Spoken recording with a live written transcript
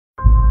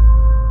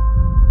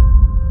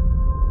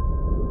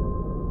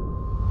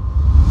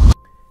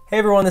Hey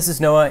everyone, this is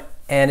Noah,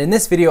 and in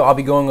this video I'll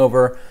be going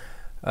over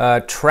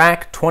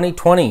Track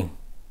 2020.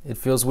 It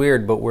feels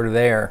weird, but we're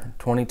there,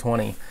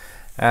 2020.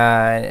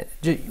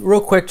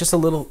 Real quick, just a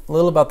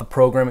little about the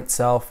program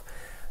itself.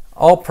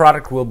 All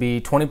product will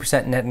be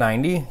 20% net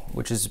 90,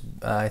 which is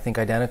I think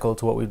identical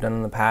to what we've done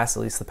in the past,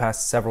 at least the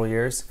past several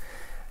years.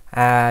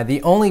 The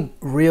only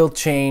real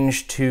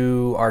change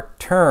to our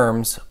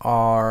terms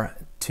are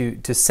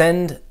to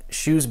send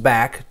shoes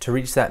back to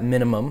reach that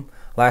minimum.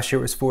 Last year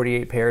it was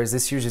 48 pairs.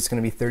 This year's just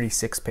going to be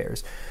 36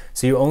 pairs.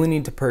 So you only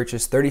need to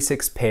purchase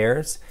 36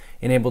 pairs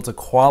and able to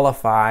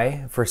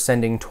qualify for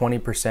sending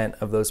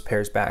 20% of those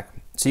pairs back.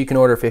 So you can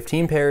order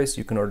 15 pairs,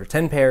 you can order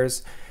 10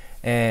 pairs,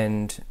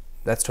 and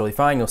that's totally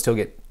fine. You'll still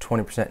get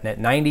 20% net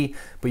 90,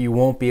 but you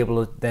won't be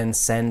able to then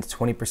send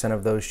 20%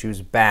 of those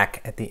shoes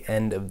back at the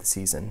end of the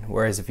season.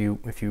 Whereas if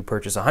you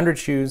purchase 100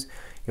 shoes,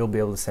 you'll be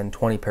able to send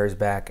 20 pairs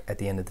back at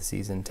the end of the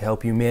season to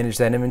help you manage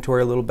that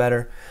inventory a little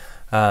better.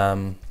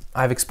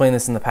 I've explained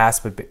this in the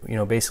past, but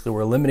basically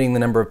we're limiting the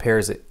number of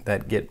pairs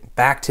that get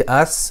back to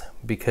us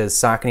because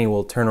Saucony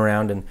will turn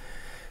around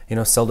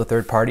and sell to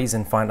third parties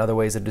and find other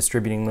ways of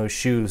distributing those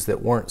shoes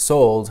that weren't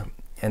sold,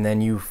 and then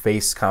you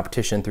face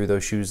competition through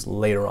those shoes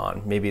later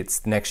on. Maybe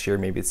it's next year,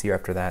 maybe it's the year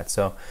after that.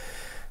 So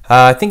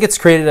I think it's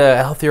created a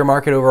healthier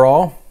market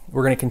overall.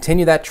 We're going to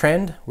continue that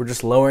trend. We're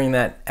just lowering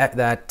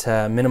that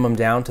minimum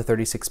down to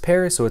 36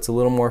 pairs, so it's a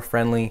little more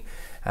friendly.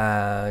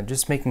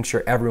 Just making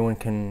sure everyone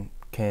can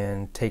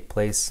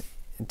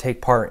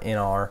take part in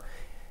our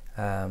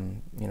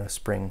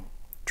spring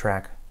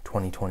track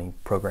 2020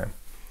 program.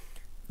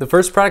 The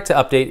first product to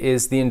update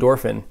is the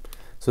Endorphin.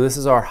 So this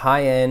is our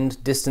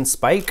high-end distance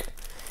spike.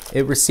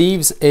 It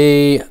receives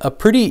a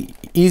pretty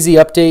easy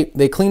update.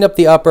 They cleaned up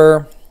the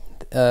upper.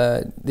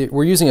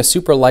 We're using a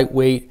super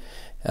lightweight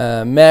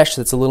mesh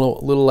that's a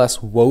little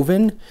less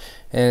woven,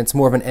 and it's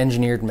more of an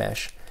engineered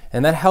mesh,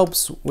 and that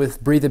helps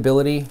with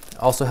breathability,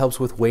 also helps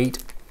with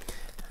weight.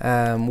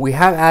 We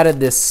have added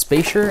this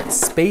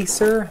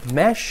spacer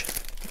mesh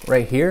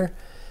right here,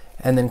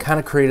 and then kind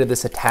of created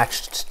this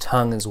attached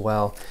tongue as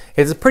well.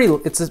 It's a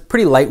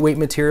pretty lightweight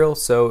material,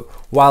 so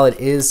while it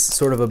is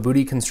sort of a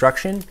booty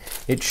construction,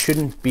 it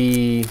shouldn't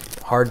be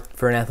hard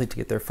for an athlete to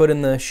get their foot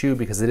in the shoe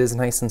because it is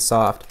nice and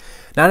soft.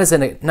 Not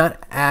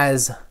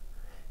as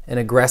an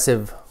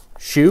aggressive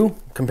shoe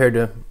compared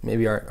to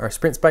maybe our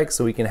sprint spikes,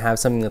 so we can have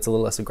something that's a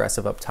little less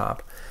aggressive up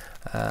top.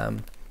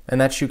 And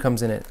that shoe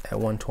comes in at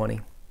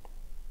 120.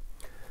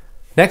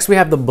 Next we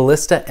have the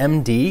Ballista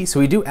MD. So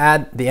we do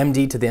add the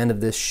MD to the end of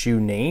this shoe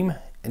name,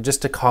 and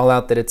just to call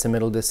out that it's a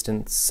middle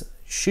distance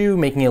shoe,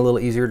 making it a little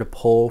easier to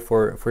pull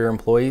for your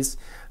employees.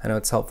 I know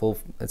it's helpful.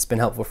 It's been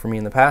helpful for me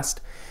in the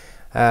past.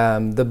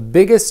 The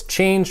biggest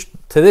change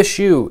to this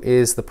shoe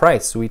is the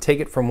price. So we take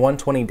it from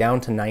 120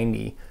 down to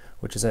 90,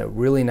 which is a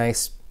really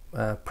nice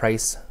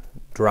price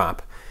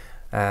drop.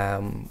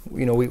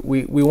 We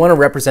want to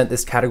represent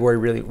this category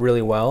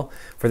really well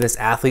for this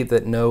athlete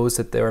that knows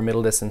that they're a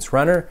middle distance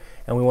runner,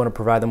 and we want to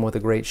provide them with a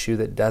great shoe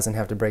that doesn't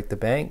have to break the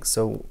bank.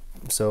 So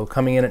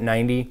coming in at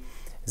 90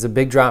 is a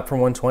big drop from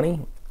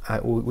 120.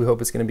 We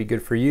hope it's going to be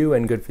good for you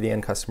and good for the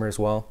end customer as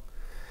well.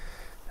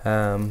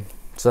 So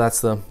that's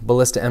the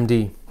Ballista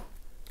MD.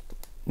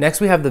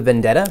 Next we have the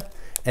Vendetta,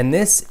 and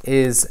this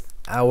is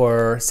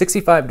our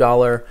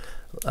 $65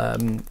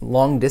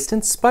 long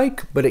distance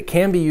spike, but it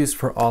can be used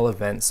for all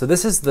events. So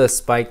this is the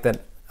spike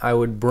that I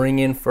would bring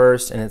in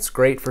first, and it's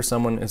great for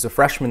someone as a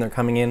freshman. They're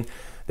coming in,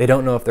 they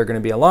don't know if they're going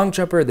to be a long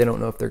jumper, they don't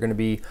know if they're going to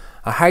be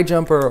a high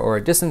jumper or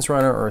a distance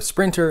runner or a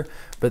sprinter,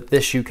 but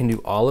this shoe can do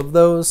all of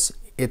those.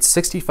 It's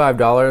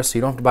 $65, so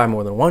you don't have to buy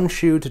more than one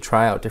shoe to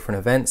try out different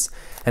events,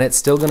 and it's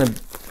still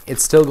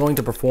going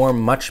to perform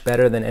much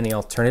better than any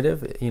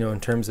alternative, in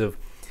terms of,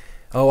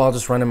 oh, I'll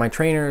just run in my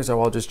trainers, or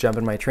I'll just jump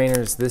in my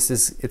trainers.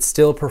 It's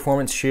still a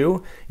performance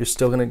shoe. You're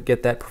still gonna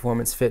get that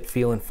performance fit,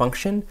 feel, and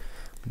function,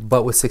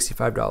 but with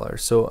 $65.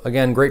 So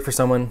again, great for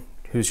someone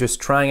who's just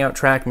trying out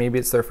track. Maybe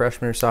it's their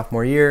freshman or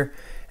sophomore year,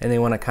 and they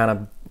wanna kind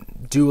of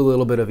do a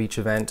little bit of each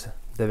event.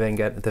 The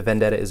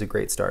Vendetta is a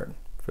great start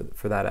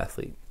for that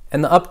athlete.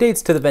 And the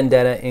updates to the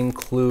Vendetta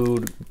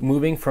include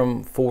moving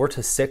from 4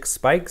 to 6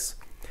 spikes,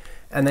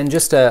 and then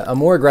just a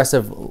more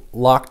aggressive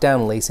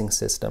lockdown lacing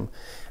system.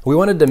 We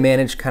wanted to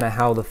manage kind of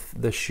how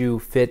the shoe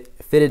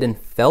fitted and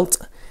felt,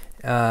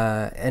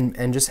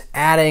 and just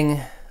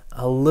adding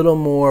a little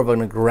more of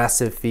an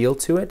aggressive feel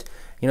to it,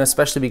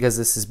 especially because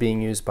this is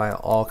being used by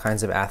all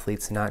kinds of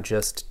athletes, not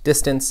just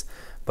distance,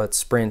 but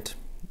sprint,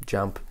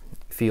 jump,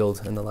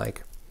 field, and the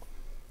like.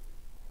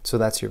 So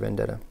that's your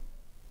Vendetta.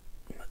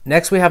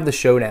 Next we have the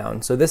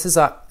Showdown. So this is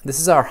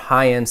our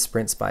high-end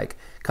sprint spike.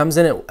 Comes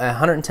in at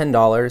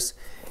 $110.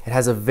 It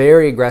has a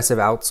very aggressive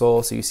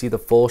outsole, so you see the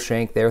full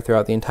shank there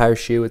throughout the entire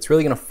shoe. It's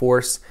really going to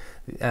force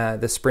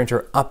the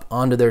sprinter up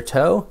onto their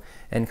toe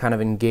and kind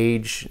of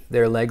engage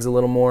their legs a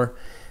little more.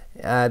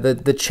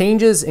 The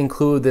changes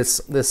include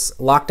this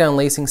lockdown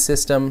lacing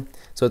system.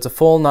 So it's a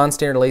full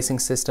non-standard lacing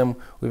system.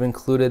 We've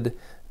included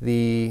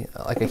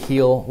like a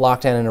heel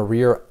lockdown and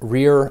a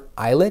rear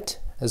eyelet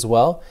as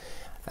well.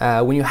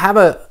 When you have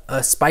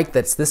a spike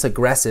that's this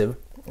aggressive,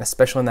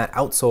 especially in that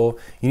outsole,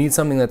 you need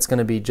something that's going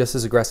to be just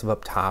as aggressive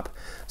up top.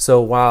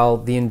 So while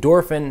the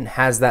Endorphin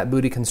has that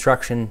booty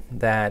construction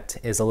that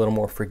is a little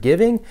more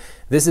forgiving,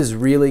 this is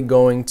really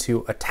going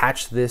to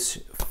attach this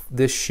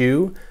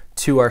shoe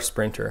to our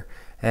Sprinter.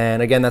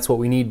 And again, that's what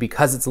we need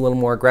because it's a little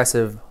more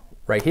aggressive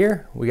right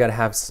here. We got to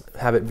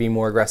have it be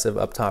more aggressive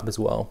up top as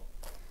well.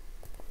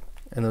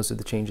 And those are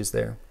the changes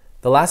there.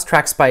 The last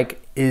track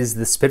spike is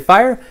the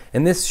Spitfire,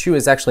 and this shoe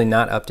is actually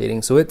not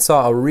updating. So it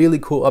saw a really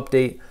cool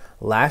update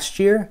last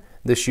year,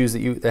 the shoes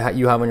that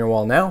you have on your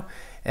wall now,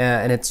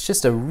 and it's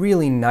just a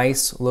really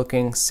nice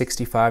looking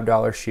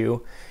 $65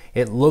 shoe.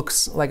 It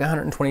looks like a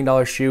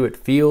 $120 shoe, it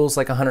feels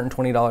like a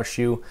 $120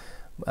 shoe,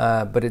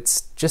 but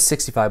it's just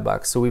 65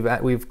 bucks. So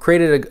we've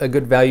created a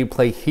good value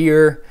play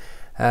here.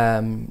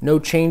 No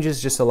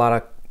changes, just a lot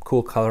of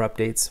cool color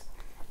updates.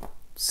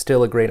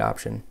 Still a great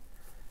option.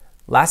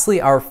 Lastly,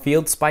 our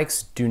field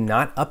spikes do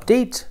not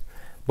update,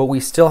 but we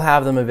still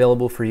have them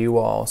available for you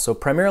all. So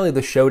primarily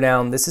the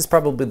Showdown, this is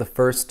probably the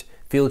first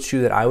field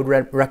shoe that I would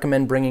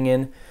recommend bringing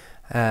in,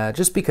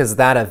 just because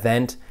that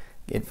event,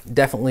 it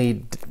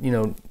definitely,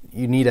 you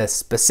need a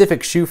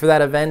specific shoe for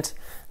that event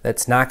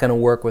that's not going to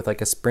work with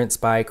like a sprint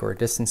spike or a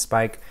distance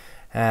spike.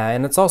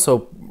 And it's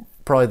also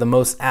probably the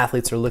most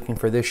athletes are looking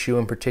for this shoe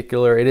in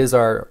particular. It is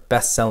our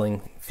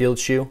best-selling field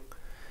shoe.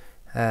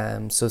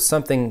 So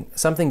something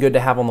good to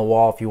have on the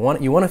wall if you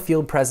want a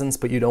field presence,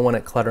 but you don't want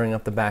it cluttering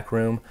up the back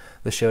room.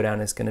 The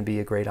Showdown is going to be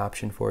a great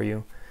option for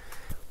you.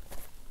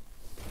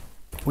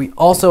 We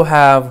also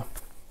have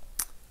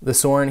the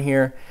Soarin'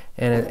 here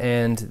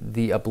and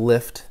the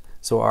Uplift.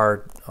 So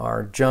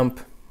our jump,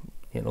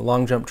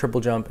 long jump,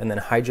 triple jump, and then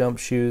high jump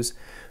shoes,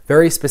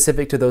 very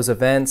specific to those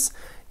events.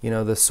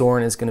 The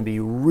Soarin' is going to be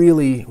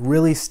really,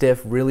 really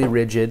stiff, really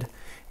rigid,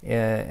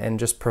 and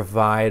just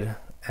provide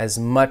as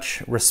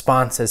much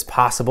response as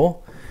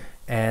possible.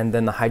 And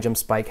then the high jump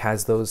spike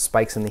has those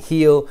spikes in the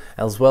heel,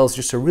 as well as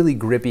just a really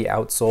grippy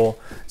outsole.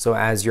 So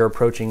as you're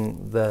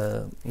approaching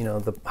the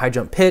high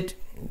jump pit,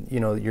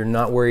 you're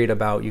not worried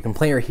about, you can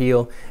play your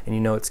heel and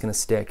it's going to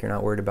stick. You're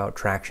not worried about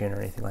traction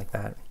or anything like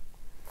that.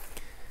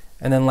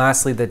 And then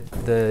lastly,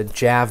 the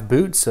Jav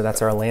boot. So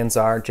that's our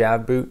Lanzar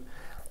Jav boot.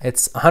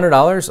 It's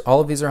 $100.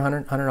 All of these are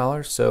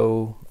 $100.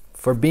 So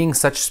for being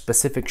such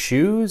specific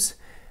shoes,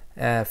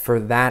 for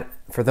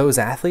those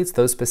athletes,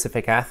 those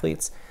specific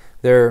athletes,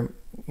 they're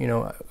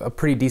a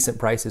pretty decent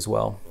price as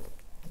well.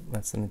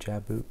 That's in the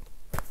Jav boot.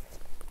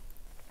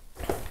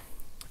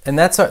 And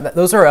those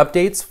are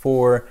updates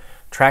for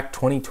Track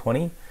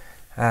 2020.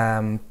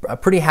 I'm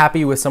pretty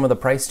happy with some of the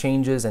price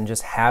changes and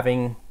just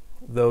having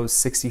those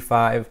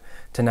 $65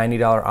 to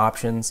 $90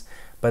 options.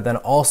 But then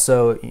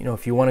also,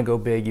 if you want to go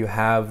big, you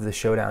have the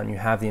Showdown, you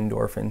have the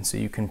Endorphin, so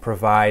you can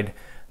provide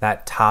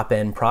that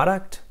top-end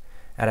product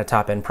at a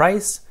top-end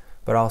price,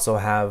 but also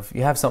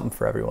you have something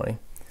for everybody.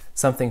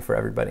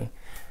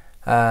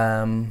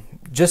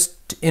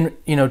 Just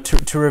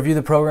to review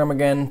the program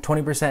again,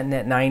 20%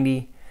 net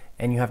 90,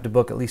 and you have to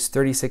book at least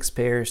 36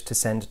 pairs to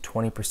send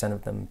 20%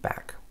 of them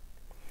back.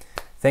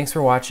 Thanks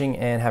for watching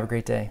and have a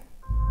great day.